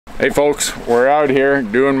Hey folks, we're out here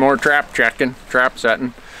doing more trap checking, trap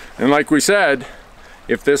setting, and like we said,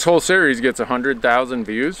 if this whole series gets 100,000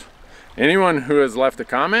 views, anyone who has left a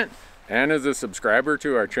comment and is a subscriber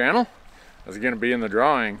to our channel is going to be in the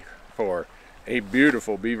drawing for a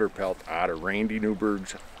beautiful beaver pelt out of Randy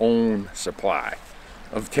Newberg's own supply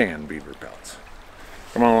of tan beaver pelts.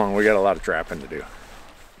 Come on along, we got a lot of trapping to do.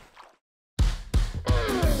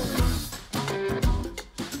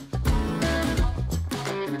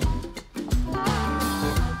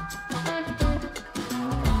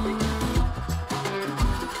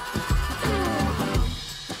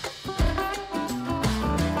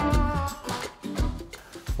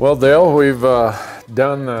 Well, Dale, we've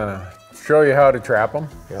done show you how to trap them.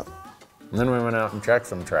 Yep. And then we went out and checked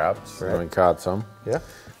some traps. Right. And we caught some. Yeah.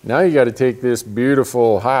 Now you got to take this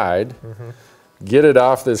beautiful hide, get it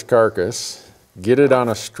off this carcass, get it on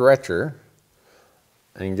a stretcher,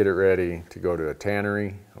 and get it ready to go to a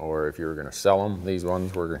tannery, or if you were going to sell them, these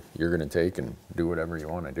ones you're going to take and do whatever you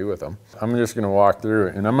want to do with them. I'm just going to walk through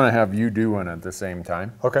it, and I'm going to have you do one at the same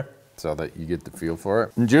time. Okay. So that you get the feel for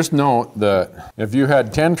it. And just note that if you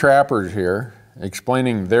had 10 trappers here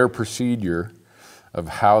explaining their procedure of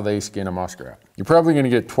how they skin a muskrat, you're probably going to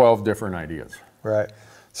get 12 different ideas. Right.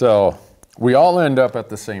 So we all end up at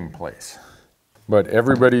the same place, but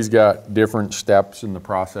everybody's got different steps in the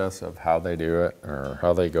process of how they do it or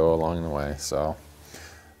how they go along the way. So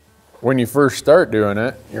when you first start doing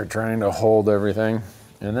it, you're trying to hold everything.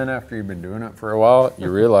 And then after you've been doing it for a while,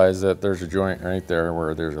 you realize that there's a joint right there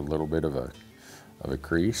where there's a little bit of a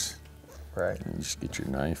crease. Right. And you just get your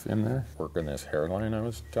knife in there, working this hairline I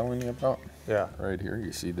was telling you about. Yeah. Right here,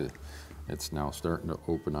 you see that it's now starting to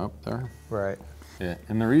open up there. Right. Yeah.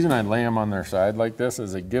 And the reason I lay them on their side like this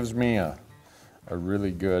is it gives me a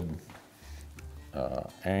really good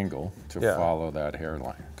angle to follow that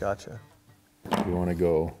hairline. Gotcha. You want to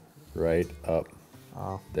go right up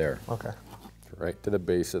there. Okay. Right to the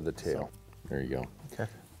base of the tail. There you go. Okay.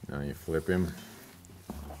 Now you flip him.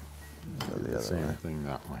 Go the other Same way. thing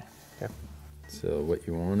that way. Okay. So what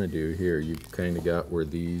you want to do here, you kind of got where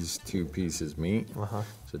these two pieces meet.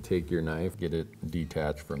 So take your knife, get it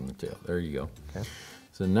detached from the tail. There you go. Okay.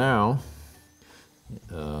 So now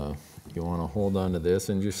you want to hold on to this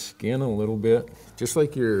and just skin a little bit, just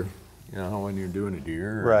like you know when you're doing a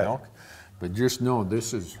deer or elk. But just know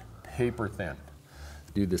this is paper thin.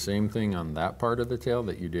 Do the same thing on that part of the tail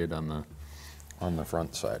that you did on the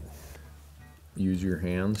front side. Use your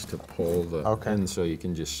hands to pull the pin so you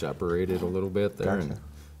can just separate it a little bit there. Gotcha. And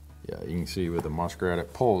yeah, you can see with the muskrat,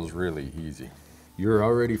 it pulls really easy. You're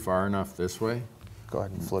already far enough this way. Go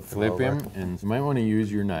ahead and flip him, and you might want to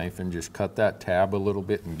use your knife and just cut that tab a little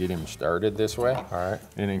bit and get him started this way. All right.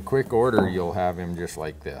 And in quick order, you'll have him just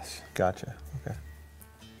like this. Gotcha. Okay.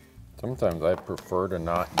 Sometimes I prefer to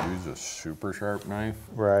not use a super sharp knife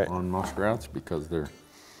on muskrats because they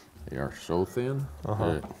are so thin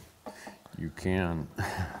that you can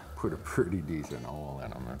put a pretty decent hole in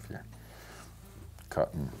them if you're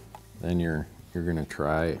cutting. Then you're gonna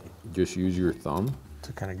try, just use your thumb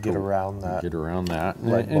to kind of get around that. Get around that,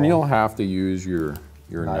 and you'll have to use your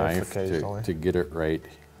knife to get it right,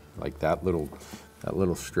 like that little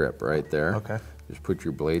strip right there. Okay. Just put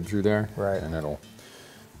your blade through there, right, and it'll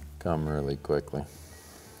come really quickly.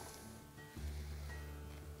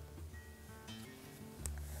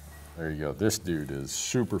 There you go. This dude is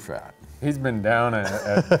super fat. He's been down at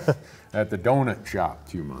the donut shop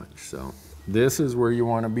too much. So this is where you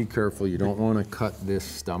want to be careful. You don't want to cut this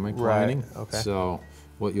stomach lining. Okay. So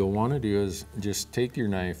what you'll want to do is just take your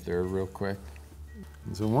knife there real quick.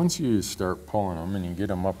 And so once you start pulling them and you get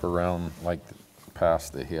them up around like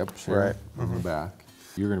past the hips here on the back,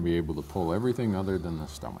 you're going to be able to pull everything other than the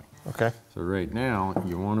stomach. Okay. So right now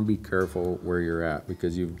you want to be careful where you're at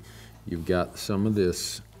because you've got some of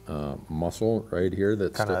this muscle right here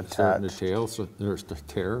that's starting to tail, so there's the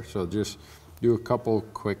tear. So just do a couple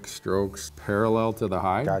quick strokes parallel to the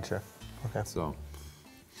hide. Gotcha. Okay. So,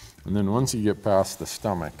 and then once you get past the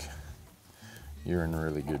stomach, you're in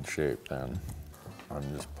really good shape then. I'm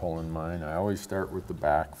just pulling mine. I always start with the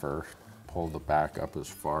back first. Pull the back up as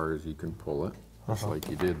far as you can pull it, just like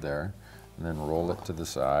you did there, and then roll it to the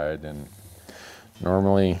side. And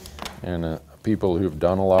normally, people who've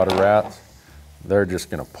done a lot of rats, they're just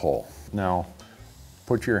gonna pull. Now,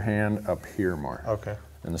 put your hand up here more. Okay.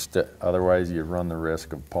 And otherwise you run the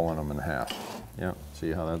risk of pulling them in half. Yeah,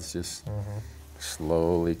 see how that's just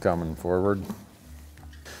slowly coming forward?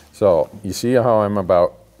 So, you see how I'm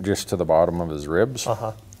about just to the bottom of his ribs?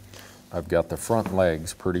 I've got the front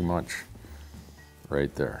legs pretty much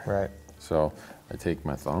right there. Right. So, I take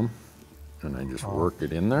my thumb and I just work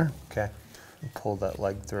it in there. Okay. And pull that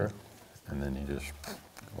leg through. And then you just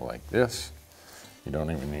go like this. You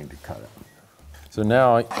don't even need to cut it. So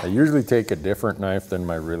now I usually take a different knife than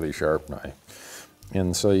my really sharp knife.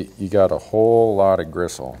 And so you got a whole lot of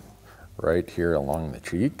gristle right here along the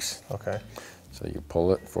cheeks. Okay. So you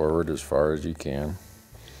pull it forward as far as you can.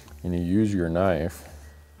 And you use your knife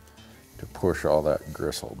to push all that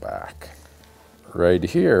gristle back. Right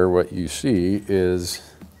here, what you see is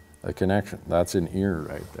a connection. That's an ear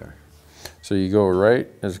right there. So you go right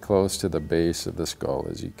as close to the base of the skull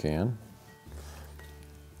as you can.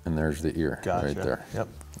 And there's the ear right there. Yep.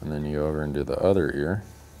 And then you go over and do the other ear.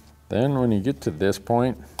 Then when you get to this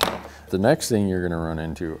point, the next thing you're gonna run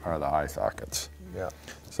into are the eye sockets. Yeah.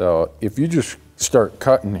 So if you just start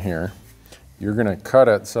cutting here, you're gonna cut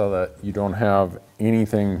it so that you don't have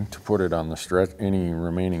anything to put it on the stretch, any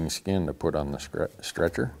remaining skin to put on the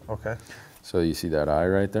stretcher. Okay. So you see that eye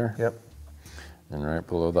right there? Yep. And right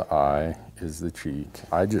below the eye is the cheek.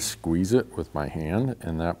 I just squeeze it with my hand,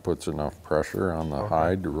 and that puts enough pressure on the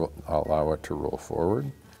hide to allow it to roll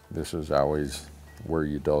forward. This is always where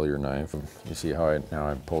you dull your knife. You see how now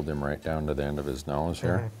I pulled him right down to the end of his nose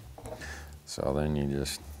here? So then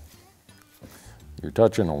you're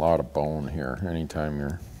touching a lot of bone here anytime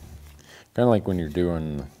you're, kind of like when you're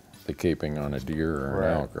doing the caping on a deer or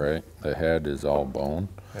an elk, right? The head is all bone.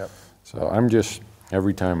 Yep. So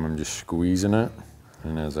every time I'm just squeezing it,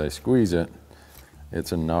 and as I squeeze it,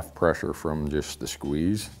 it's enough pressure from just the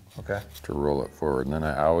squeeze to roll it forward. And then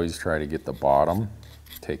I always try to get the bottom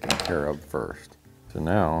taken care of first. So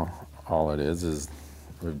now all it is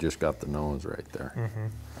we've just got the nose right there.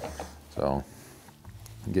 So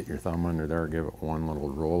get your thumb under there, give it one little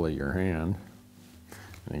roll of your hand,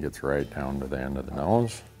 and it gets right down to the end of the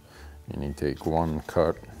nose. And you take one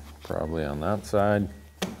cut probably on that side,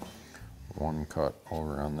 one cut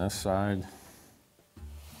over on this side.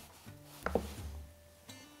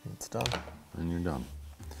 It's done. And you're done.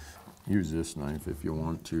 Use this knife if you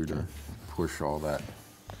want to push all that.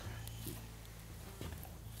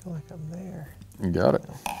 I feel like I'm there. You got it.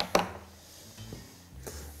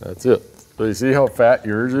 That's it. So you see how fat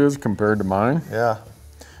yours is compared to mine? Yeah.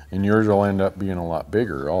 And yours will end up being a lot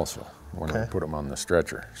bigger also when I put them on the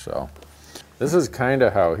stretcher. So this is kind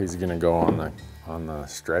of how he's gonna go on the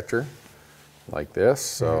stretcher, like this.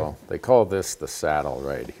 So they call this the saddle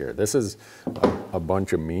right here. This is a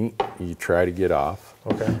bunch of meat you try to get off.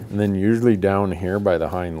 Okay. And then usually down here by the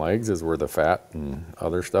hind legs is where the fat and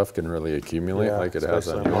other stuff can really accumulate, like it has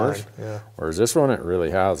on yours. Yeah. Whereas this one, it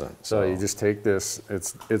really hasn't. So you just take this,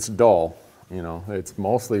 it's dull, you know, it's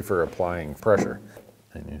mostly for applying pressure.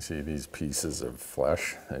 And you see these pieces of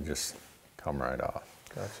flesh, they just come right off.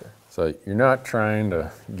 Gotcha. So you're not trying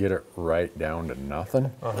to get it right down to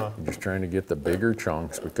nothing. You're just trying to get the bigger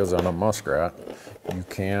chunks, because on a muskrat, you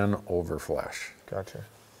can overflesh. Gotcha.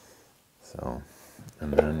 So,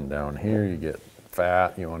 and then down here you get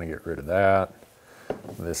fat, you want to get rid of that.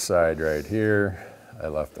 This side right here, I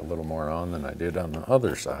left a little more on than I did on the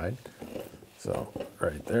other side. So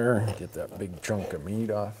right there, get that big chunk of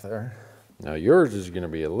meat off there. Now yours is going to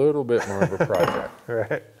be a little bit more of a project.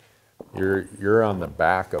 Right. You're on the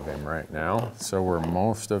back of him right now, so where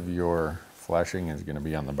most of your fleshing is going to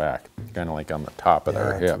be on the back, kind of like on the top of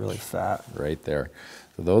their hips. It's really fat. Right there.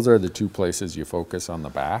 So those are the two places you focus on the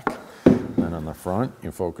back. Then on the front,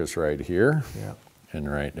 you focus right here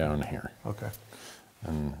and right down here. Okay.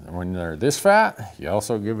 And when they're this fat, you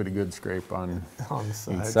also give it a good scrape on the sides.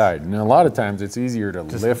 each side. And a lot of times it's easier to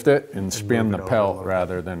lift it and spin the pelt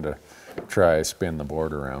rather than to try spin the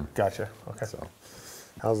board around. Gotcha. Okay. So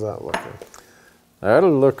how's that looking? that's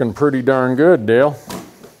looking pretty darn good, Dale.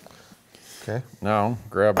 Okay. Now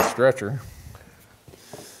grab a stretcher.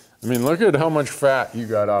 I mean, look at how much fat you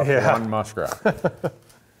got off one muskrat.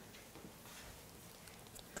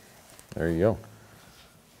 There you go.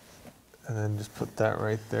 And then just put that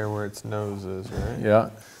right there where its nose is, right? Yeah.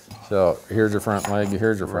 So here's your front leg,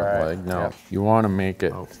 here's your front leg. Now you want to make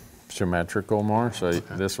it symmetrical more, so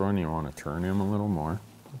this one you want to turn him a little more.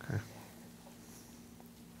 Okay.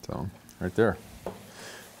 So right there.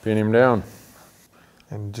 Pin him down.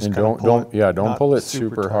 And just don't pull it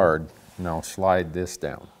super hard. No, slide this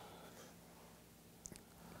down.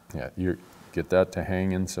 Yeah, you get that to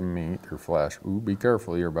hang in some meat or flesh. Ooh, be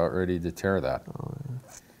careful, you're about ready to tear that.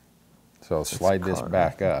 So slide this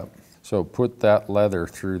back up. So put that leather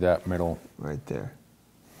through that middle. Right there.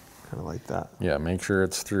 Kind of like that. Yeah, make sure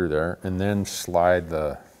it's through there, and then slide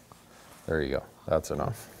there you go. That's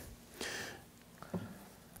enough.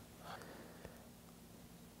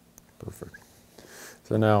 Perfect.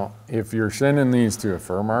 So now, if you're sending these to a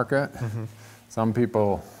fur market, some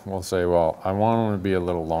people will say, well, I want them to be a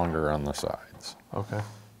little longer on the side. Okay.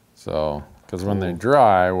 So, because when they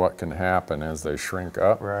dry, what can happen is they shrink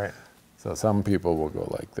up. Right. So some people will go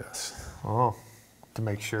like this. Oh, to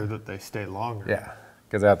make sure that they stay longer. Yeah,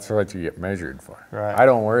 because that's what you get measured for. Right. I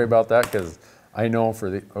don't worry about that because I know for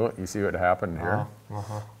the, oh, you see what happened here?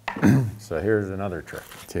 So here's another trick.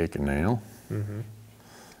 Take a nail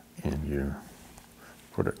and you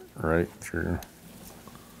put it right through.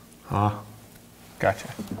 Gotcha.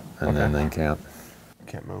 And then they can't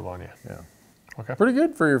move on you. Yeah. Okay. Pretty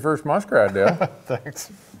good for your first muskrat, Dale.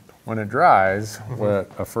 Thanks. When it dries,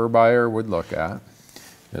 what a fur buyer would look at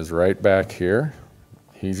is right back here.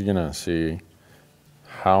 He's gonna see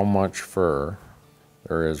how much fur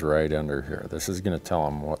there is right under here. This is gonna tell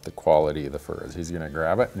him what the quality of the fur is. He's gonna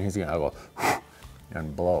grab it and he's gonna go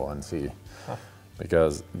and blow and see.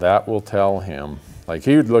 Because that will tell him, like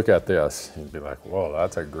he would look at this, he'd be like, whoa,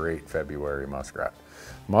 that's a great February muskrat.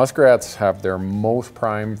 Muskrats have their most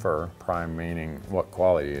prime fur, prime meaning what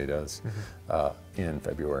quality it is, in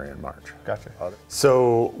February and March. Gotcha.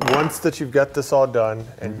 So once that you've got this all done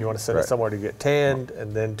and you want to send it somewhere to get tanned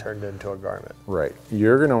and then turned into a garment. Right.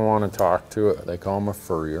 You're going to want to talk to it. They call him a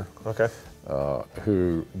furrier. Okay.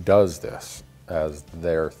 Who does this as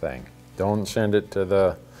their thing. Don't send it to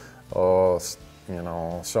the, oh, you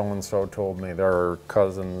know, so-and-so told me their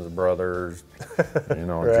cousin's brothers, you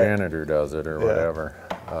know, janitor does it or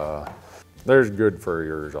whatever. There's good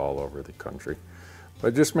furriers all over the country.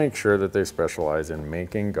 But just make sure that they specialize in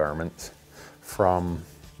making garments from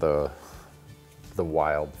the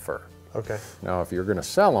wild fur. Okay. Now, if you're going to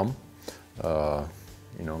sell them,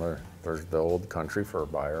 you know, there's the old country fur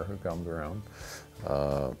buyer who comes around.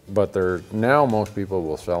 But now most people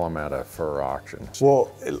will sell them at a fur auction.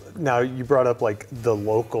 Well, now you brought up like the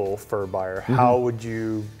local fur buyer. How would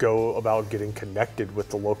you go about getting connected with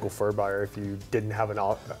the local fur buyer if you didn't have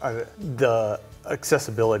the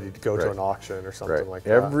accessibility to go to an auction or something like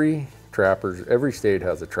that? Every state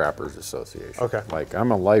has a Trappers Association. Okay. Like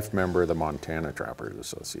I'm a life member of the Montana Trappers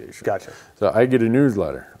Association. Gotcha. So I get a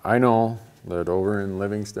newsletter. I know that over in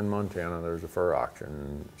Livingston, Montana, there's a fur auction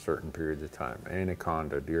in certain periods of time.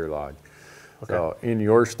 Anaconda, Deer Lodge. Okay. So in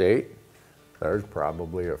your state, there's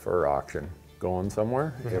probably a fur auction going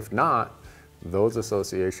somewhere. If not, those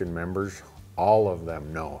association members, all of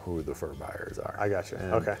them know who the fur buyers are. I got you.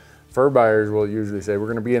 And okay. Fur buyers will usually say, we're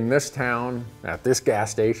going to be in this town at this gas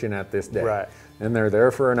station at this day. Right. And they're there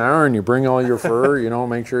for an hour and you bring all your fur, you know,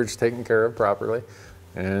 make sure it's taken care of properly.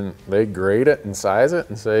 And they grade it and size it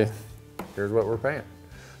and say, here's what we're paying.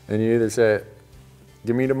 And you either say,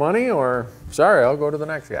 give me the money or sorry, I'll go to the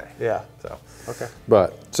next guy. Yeah. So, okay.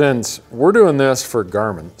 But since we're doing this for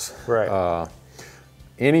garments, right.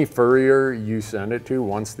 Any furrier you send it to,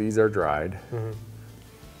 once these are dried,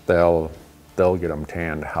 they'll get them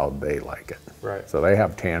tanned how they like it. Right. So they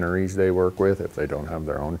have tanneries they work with if they don't have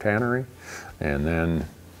their own tannery, and then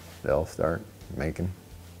they'll start making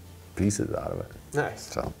pieces out of it.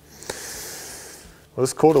 Nice. So. Well,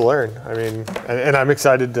 it's cool to learn. I mean, and I'm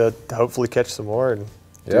excited to hopefully catch some more and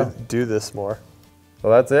do this more.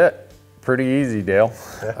 Well, that's it. Pretty easy, Dale.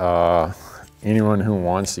 Yeah. Anyone who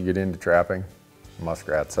wants to get into trapping,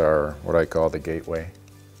 muskrats are what I call the gateway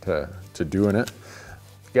to doing it.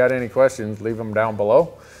 If you got any questions, leave them down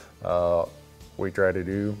below. We try to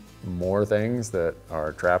do more things that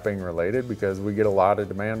are trapping related because we get a lot of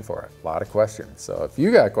demand for it, a lot of questions. So if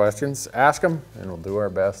you got questions, ask them and we'll do our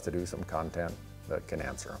best to do some content that can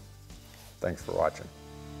answer them. Thanks for watching.